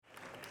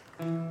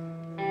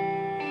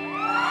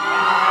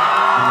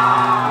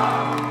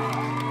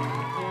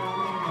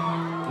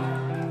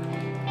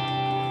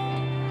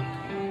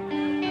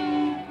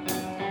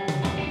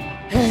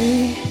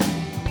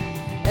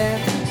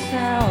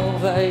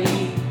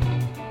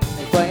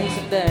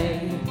đây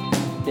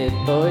để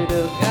tôi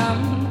được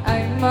ngắm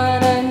anh ở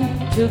đây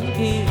trước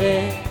khi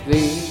về.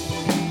 Vì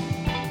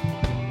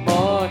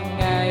một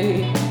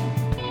ngày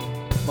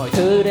mọi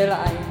thứ để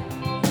lại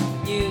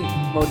như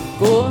một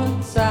cuốn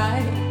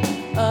sách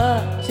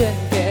ở trên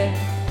kệ.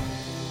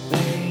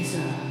 Bây giờ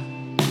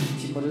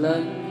chỉ một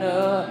lần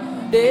nữa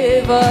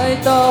đi với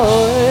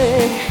tôi.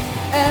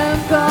 Em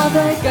có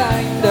thấy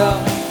cánh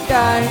đồng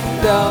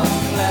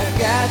là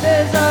cả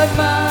thế giới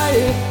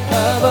mới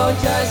ở bầu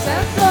trời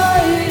sáng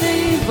soi.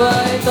 Đi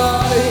với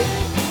tôi.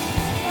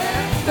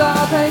 Em có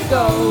thấy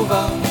cầu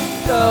vồng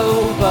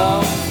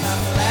nằm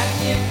lạc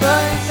nhịp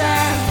với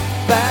sáng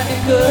và niềm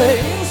cười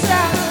những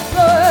sáng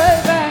vội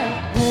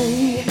vàng.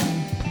 Hey,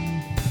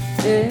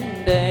 đến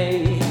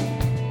đây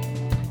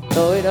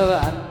tôi đã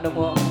bạn đồng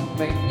một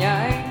mình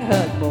nhanh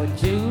hơn một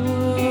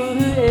chút.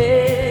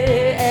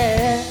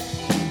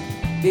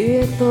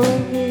 Biết tôi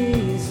nghĩ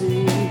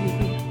gì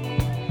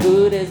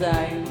cứ để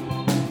dành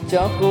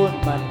cho khuôn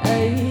mặt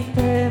ấy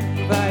thêm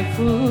vài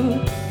phút.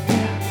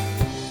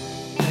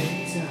 Bây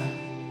giờ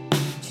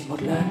chỉ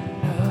một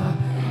lần nữa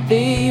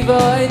đi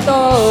với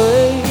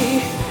tôi.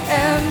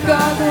 Em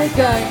có thấy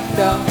cánh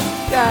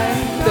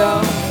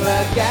đồng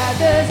là cả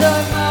thế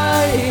giới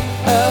mới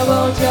ở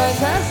bầu trời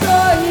xa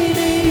xôi.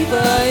 Đi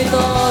với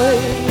tôi.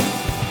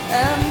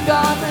 Em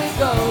có thấy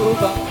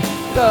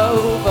cầu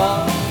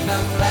vồng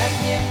nằm lạc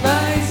nhịp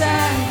với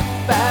sáng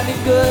và niềm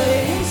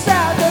cười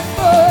sao thật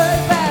vội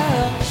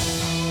vàng.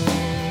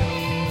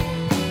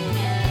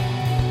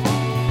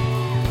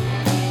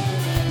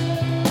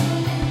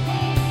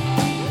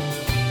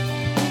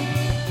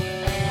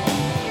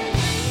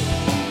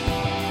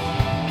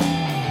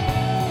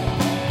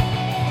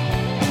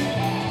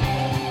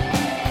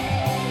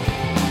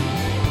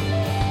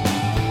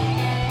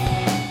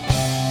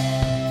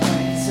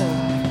 Bây giờ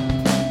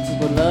chỉ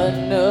một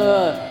lần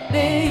nữa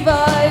đi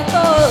với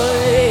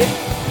tôi.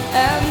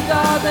 Em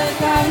có thấy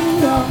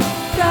cánh đồng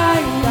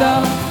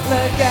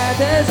là cả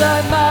thế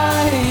giới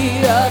mới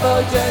ở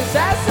bầu trời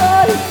xa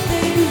xôi.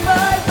 Đi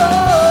với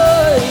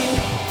tôi.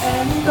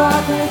 Em có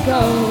thấy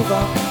cầu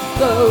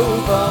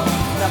vồng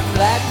nằm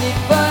lạc nhịp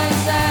với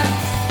sáng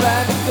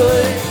và nụ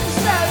cười